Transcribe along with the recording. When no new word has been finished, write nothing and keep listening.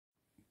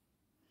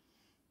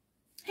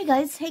Hey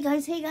guys.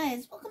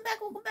 Welcome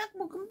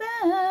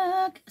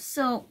back.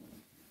 So,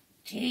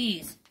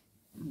 geez,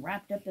 I'm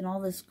wrapped up in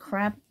all this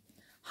crap.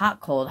 Hot,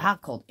 cold.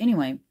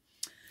 Anyway,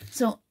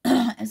 so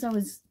as I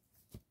was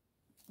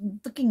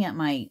looking at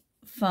my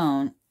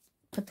phone,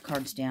 put the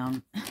cards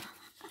down.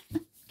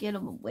 Get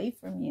them away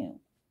from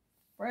you.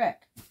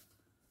 Frick.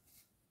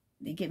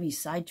 They get me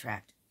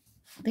sidetracked.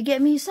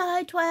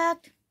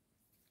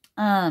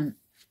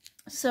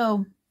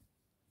 So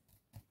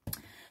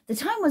the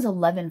time was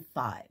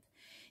 11:05.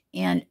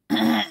 And,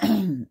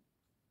 but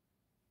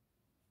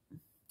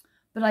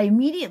I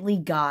immediately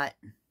got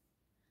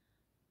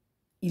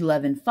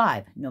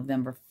 11/5,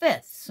 November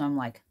 5th. So I'm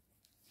like,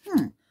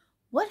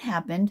 what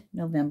happened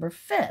November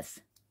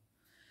 5th?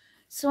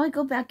 So I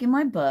go back in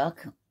my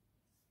book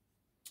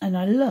and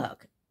I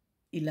look,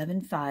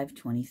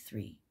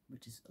 11/5/23,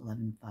 which is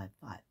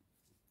 11/5/5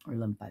 or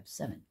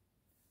 11/5/7.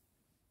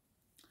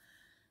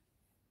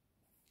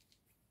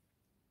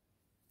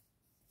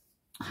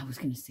 I was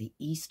going to say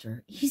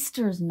Easter.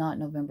 Easter is not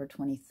November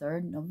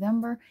 23rd.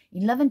 November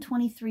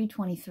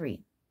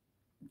 11/23/23.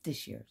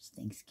 This year's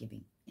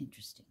Thanksgiving.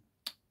 Interesting.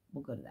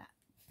 We'll go to that.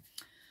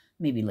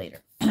 Maybe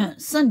later.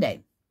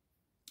 Sunday.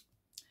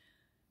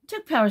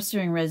 Took power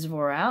steering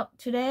reservoir out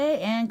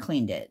today and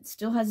cleaned it.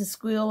 Still has a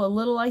squeal a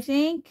little, I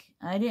think.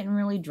 I didn't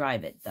really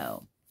drive it,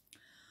 though.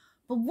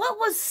 But what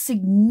was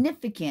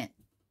significant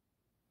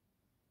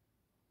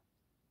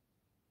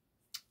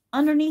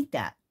underneath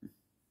that?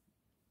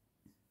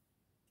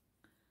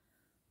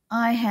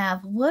 I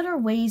have, what are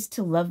ways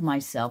to love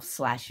myself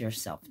 /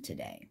 yourself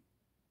today?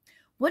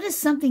 What is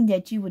something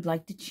that you would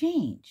like to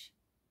change?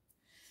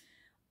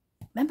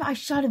 Remember, I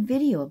shot a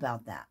video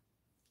about that.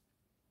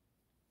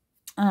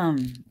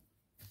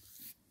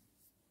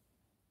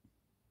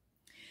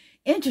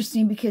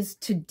 Interesting, because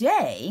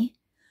today,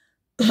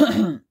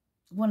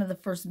 one of the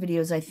first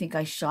videos I think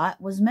I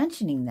shot was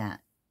mentioning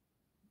that.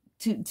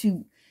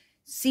 To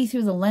see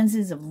through the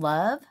lenses of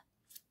love,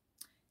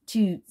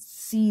 to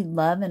see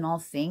love in all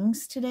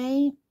things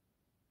today,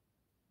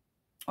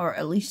 or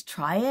at least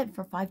try it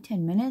for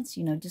 5-10 minutes,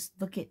 just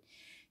look at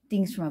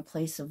things from a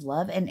place of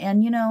love. And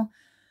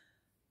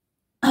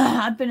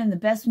I've been in the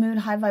best mood,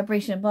 high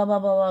vibration, blah, blah,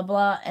 blah, blah,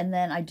 blah. And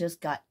then I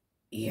just got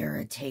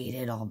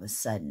irritated all of a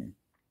sudden.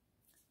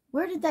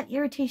 Where did that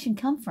irritation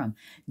come from?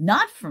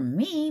 Not from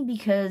me,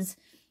 because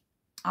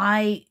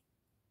I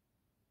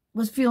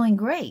was feeling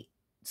great.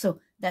 So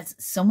that's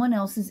someone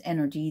else's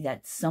energy.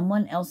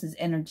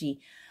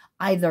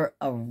 Either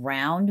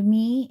around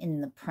me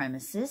in the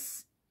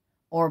premises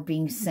or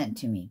being sent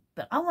to me.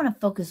 But I want to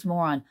focus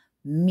more on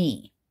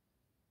me.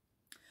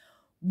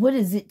 What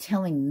is it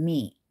telling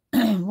me?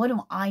 What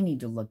do I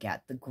need to look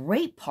at? The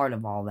great part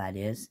of all that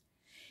is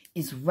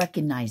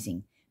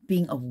recognizing,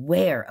 being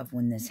aware of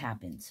when this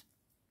happens.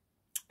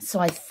 So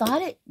I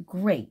thought it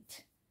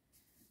great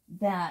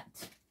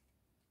that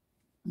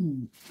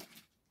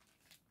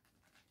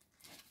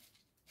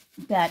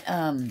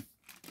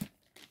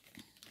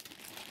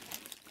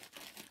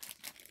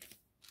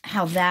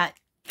how that,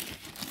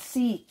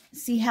 see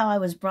how I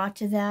was brought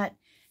to that,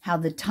 how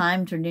the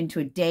time turned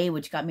into a day,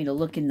 which got me to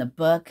look in the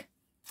book.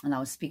 And I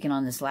was speaking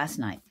on this last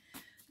night,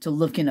 to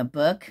look in a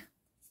book.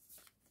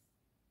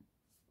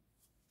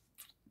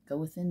 Go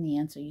within, the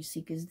answer you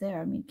seek is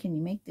there. I mean, can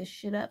you make this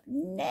shit up?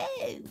 No.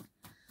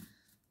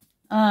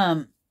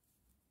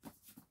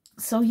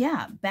 So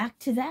yeah, back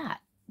to that.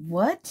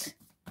 What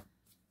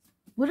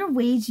are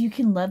ways you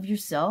can love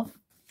yourself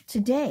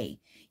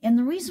today? And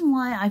the reason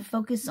why I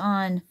focus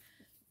on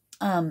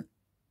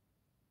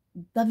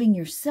loving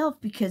yourself,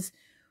 because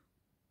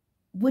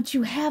what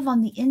you have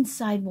on the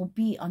inside will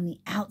be on the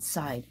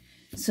outside.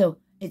 So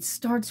it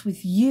starts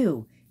with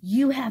you.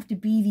 You have to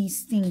be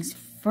these things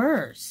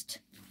first.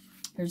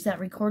 There's that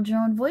record your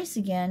own voice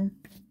again.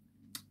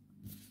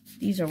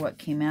 These are what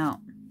came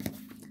out.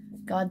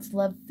 God's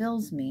love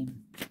fills me.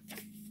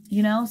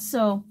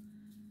 So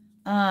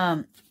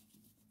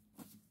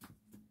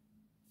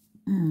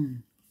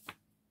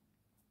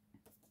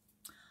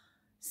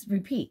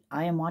repeat,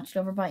 I am watched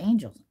over by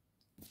angels.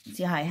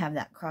 See how I have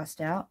that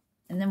crossed out?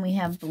 And then we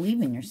have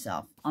believe in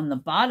yourself. On the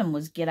bottom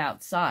was get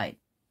outside.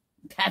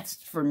 That's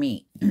for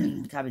me.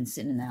 I've been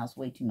sitting in the house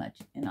way too much.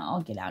 And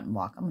I'll get out and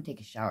walk. I'm going to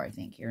take a shower, I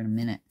think, here in a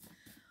minute.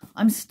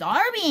 I'm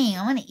starving.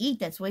 I want to eat.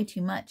 That's way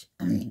too much.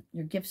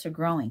 Your gifts are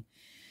growing.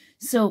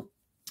 So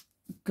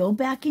go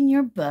back in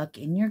your book,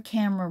 in your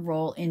camera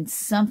roll, in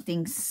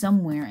something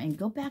somewhere, and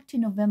go back to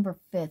November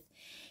 5th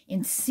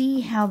and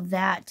see how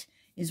that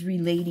is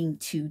relating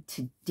to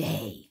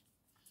today.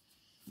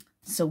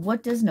 So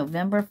what does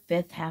November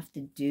 5th have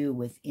to do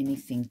with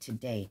anything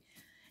today?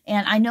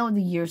 And I know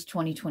the year's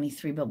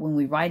 2023, but when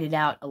we write it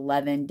out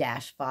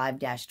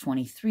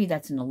 11-5-23,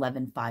 that's an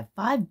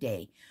 11/5/5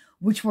 day,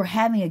 which we're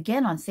having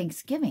again on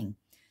Thanksgiving.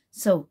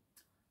 So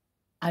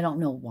I don't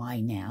know why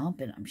now,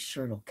 but I'm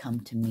sure it'll come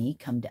to me,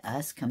 come to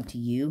us, come to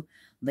you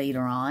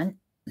later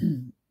on.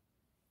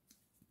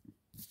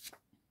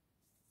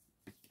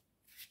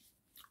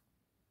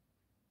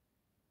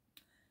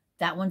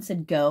 That one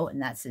said go,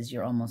 and that says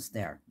you're almost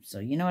there. So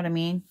you know what I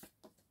mean?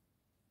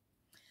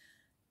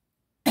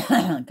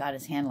 God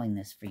is handling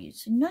this for you.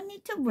 So no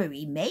need to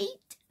worry,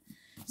 mate.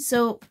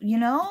 So, you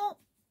know,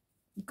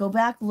 go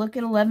back, look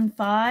at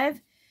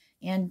 11.5.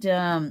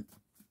 And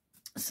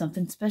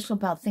something special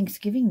about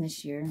Thanksgiving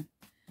this year.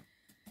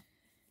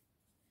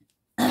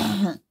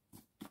 I'm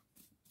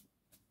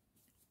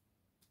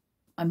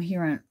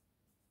hearing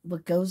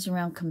what goes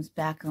around comes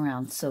back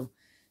around. So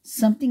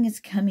something is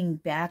coming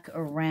back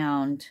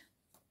around.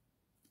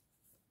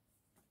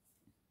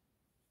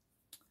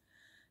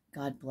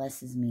 God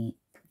blesses me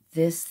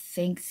this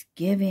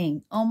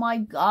Thanksgiving. Oh my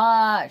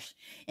gosh.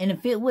 And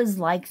if it was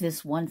like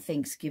this one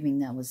Thanksgiving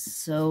that was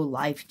so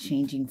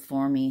life-changing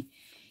for me,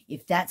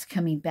 if that's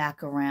coming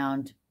back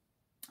around,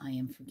 I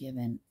am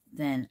forgiven.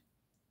 Then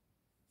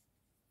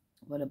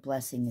what a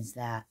blessing is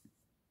that.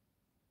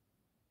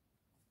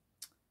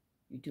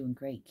 You're doing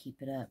great.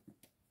 Keep it up.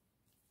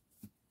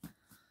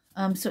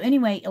 So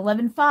anyway,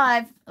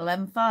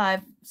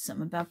 11.5,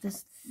 something about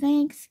this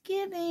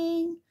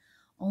Thanksgiving.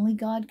 Only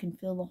God can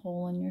fill the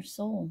hole in your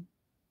soul.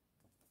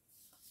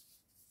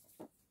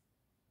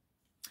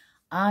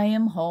 I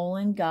am whole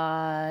in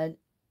God.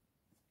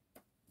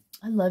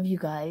 I love you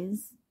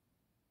guys.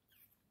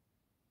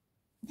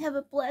 Have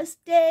a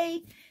blessed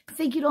day.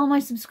 Thank you to all my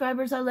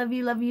subscribers. I love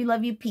you, love you,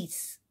 love you.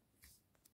 Peace.